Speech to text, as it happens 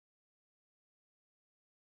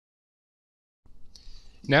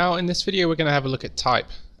Now in this video we're going to have a look at type,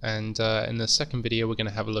 and in the second video we're going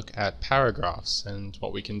to have a look at paragraphs and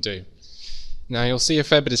what we can do. Now you'll see a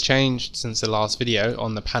fair bit has changed since the last video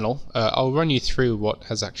on the panel. I'll run you through what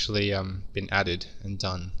has actually been added and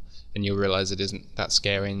done, and you'll realize it isn't that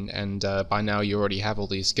scary, and by now you already have all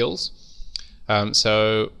these skills.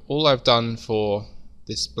 So all I've done for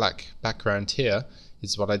this black background here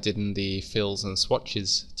is what I did in the fills and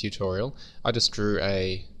swatches tutorial. I just drew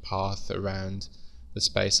a path around the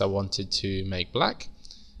space I wanted to make black,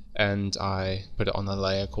 and I put it on a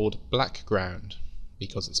layer called black ground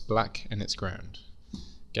because it's black and it's ground.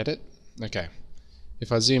 Get it? Okay.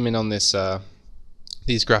 If I zoom in on this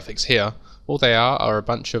these graphics here, all they are a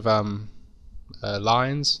bunch of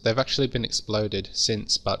lines. They've actually been exploded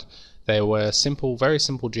since, but they were simple, very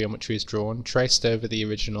simple geometries drawn, traced over the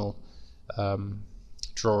original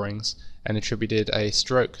drawings, and attributed a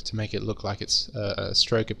stroke to make it look like it's a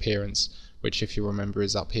stroke appearance, which, if you remember,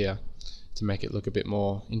 is up here to make it look a bit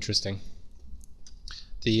more interesting.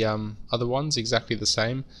 The other ones exactly the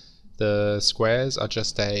same. The squares are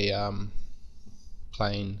just a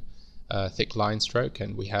plain thick line stroke,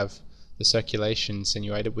 and we have the circulation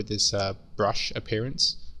insinuated with this brush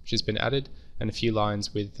appearance, which has been added, and a few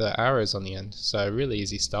lines with arrows on the end. So really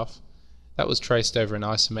easy stuff. That was traced over an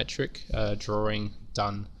isometric drawing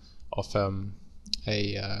done off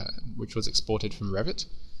which was exported from Revit,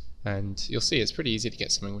 and you'll see it's pretty easy to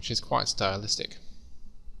get something which is quite stylistic.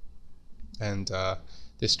 And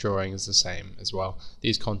this drawing is the same as well.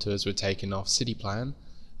 These contours were taken off city plan,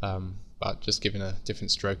 but just given a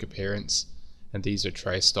different stroke appearance, and these are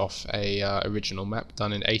traced off a original map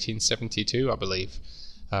done in 1872, I believe.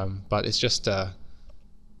 But it's just there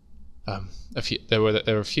were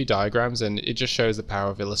a few diagrams, and it just shows the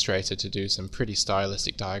power of Illustrator to do some pretty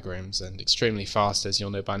stylistic diagrams, and extremely fast, as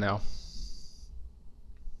you'll know by now.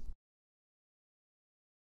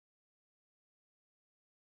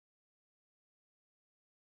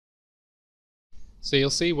 So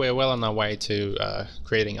you'll see we're well on our way to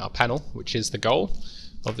creating our panel, which is the goal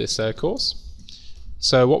of this course.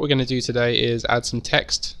 So what we're going to do today is add some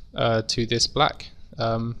text to this black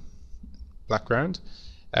background,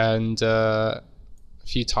 and a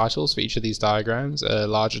few titles for each of these diagrams, a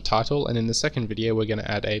larger title, and in the second video we're going to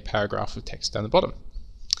add a paragraph of text down the bottom.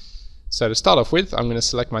 So to start off with, I'm going to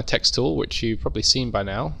select my text tool, which you've probably seen by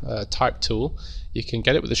now, type tool. You can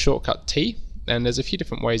get it with the shortcut T, and there's a few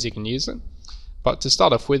different ways you can use it. But to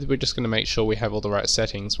start off with, we're just going to make sure we have all the right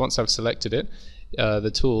settings. Once I've selected it, the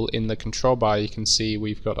tool, in the control bar you can see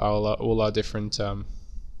we've got all our different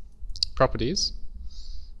properties.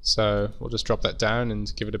 So we'll just drop that down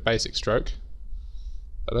and give it a basic stroke.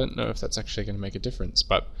 I don't know if that's actually going to make a difference,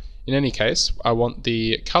 but in any case, I want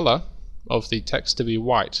the color of the text to be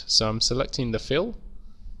white. So I'm selecting the fill.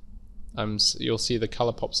 You'll see the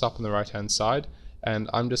color pops up on the right hand side, and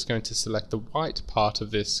I'm just going to select the white part of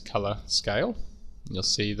this color scale. You'll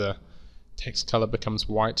see the text color becomes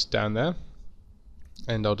white down there,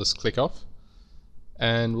 and I'll just click off,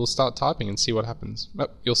 and we'll start typing and see what happens. Oh,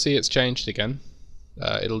 you'll see it's changed again.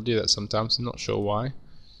 It'll do that sometimes, I'm not sure why,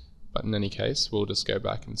 but in any case we'll just go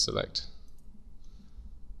back and select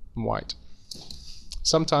white.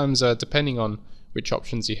 Sometimes depending on which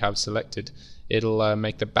options you have selected, it'll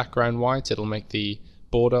make the background white, it'll make the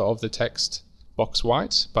border of the text box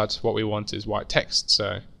white, but what we want is white text,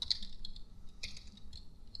 so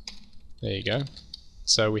there you go.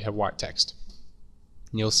 So we have white text.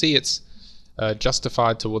 And you'll see it's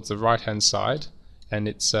justified towards the right hand side, and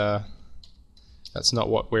it's that's not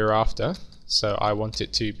what we're after, so I want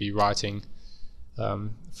it to be writing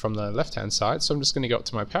from the left hand side. So I'm just going to go up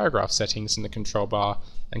to my paragraph settings in the control bar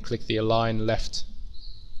and click the align left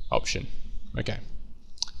option. Okay,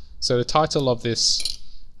 so the title of this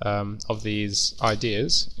of these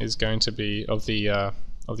ideas is going to be of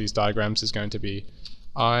these diagrams is going to be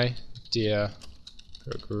idea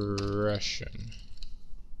progression.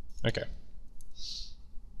 Okay.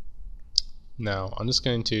 Now I'm just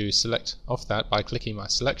going to select off that by clicking my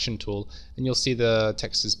selection tool, and you'll see the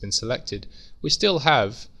text has been selected. We still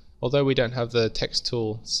have, although we don't have the text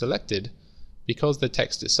tool selected, because the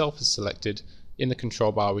text itself is selected, in the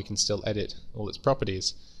control bar we can still edit all its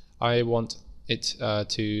properties. I want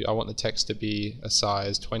the text to be a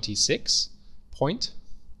size 26 point,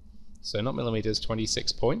 so not millimeters,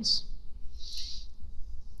 26 points.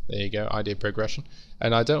 There you go, idea progression.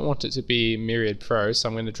 And I don't want it to be Myriad Pro, so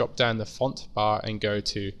I'm going to drop down the font bar and go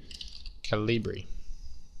to Calibri,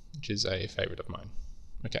 which is a favorite of mine.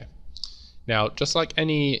 Okay. Now, just like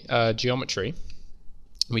any geometry,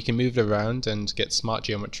 we can move it around and get smart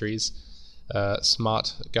geometries,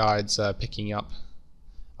 smart guides picking up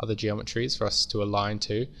other geometries for us to align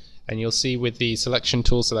to. And you'll see with the selection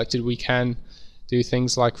tool selected, we can do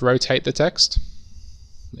things like rotate the text.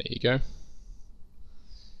 There you go.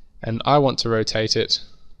 And I want to rotate it,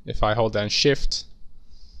 if I hold down Shift,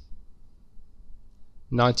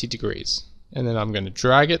 90 degrees. And then I'm going to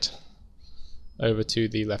drag it over to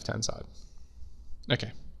the left hand side.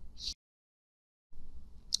 Okay.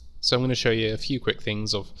 So I'm going to show you a few quick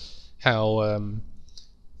things of how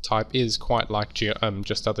type is quite like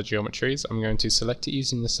just other geometries. I'm going to select it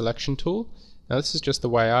using the selection tool. Now this is just the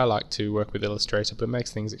way I like to work with Illustrator, but it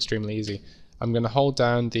makes things extremely easy. I'm going to hold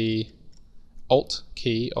down the Alt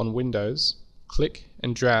key on Windows, click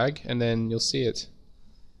and drag, and then you'll see it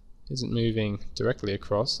isn't moving directly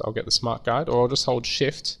across. I'll get the Smart Guide, or I'll just hold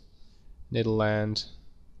Shift and it'll land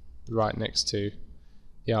right next to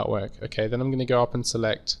the artwork. Okay, then I'm going to go up and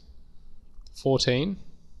select 14.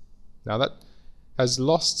 Now that has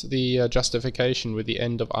lost the justification with the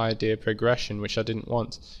end of idea progression, which I didn't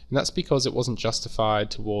want, and that's because it wasn't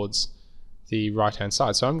justified towards the right hand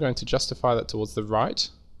side. So I'm going to justify that towards the right,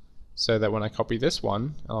 so that when I copy this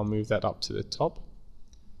one, I'll move that up to the top.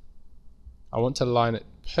 I want to align it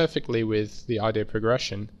perfectly with the idea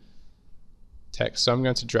progression text, so I'm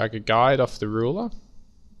going to drag a guide off the ruler.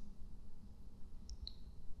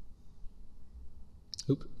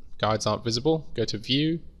 Oop, guides aren't visible. Go to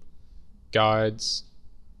View, Guides,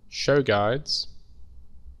 Show Guides,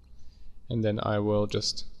 and then I will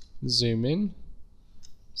just zoom in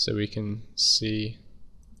so we can see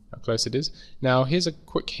how close it is. Now here's a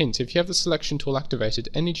quick hint. If you have the selection tool activated,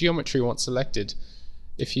 any geometry once selected,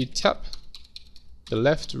 if you tap the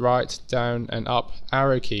left, right, down and up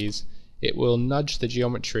arrow keys, it will nudge the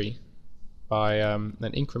geometry by an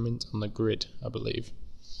increment on the grid, I believe.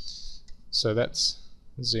 So let's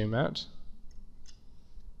zoom out.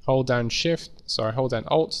 Hold down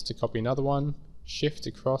Alt to copy another one, Shift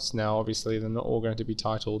across. Now obviously they're not all going to be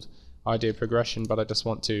titled idea progression, but I just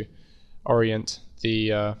want to orient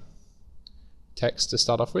the text to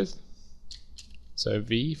start off with. So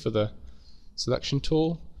V for the selection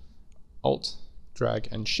tool, Alt, drag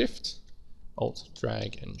and Shift, Alt,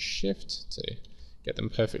 drag and Shift to get them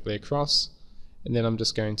perfectly across. And then I'm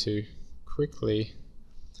just going to quickly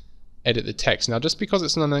edit the text. Now just because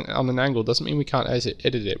it's on an angle doesn't mean we can't edit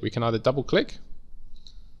it. We can either double click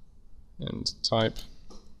and type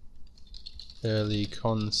early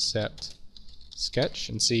concept sketch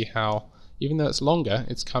and see how, even though it's longer,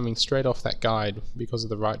 it's coming straight off that guide because of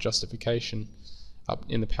the right justification up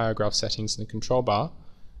in the paragraph settings in the control bar.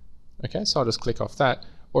 Okay, so I'll just click off that.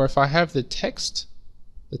 Or if I have the text,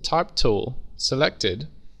 the type tool selected,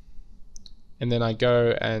 and then I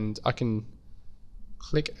go and I can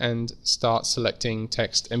click and start selecting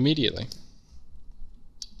text immediately.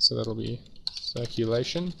 So that'll be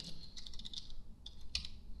circulation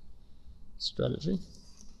strategy.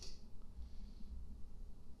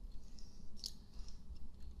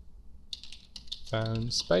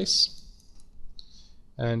 Found space.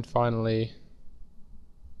 And finally,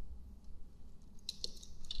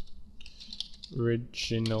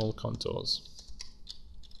 original contours.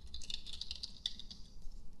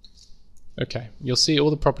 Okay, you'll see all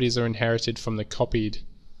the properties are inherited from the copied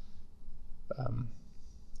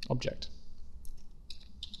object.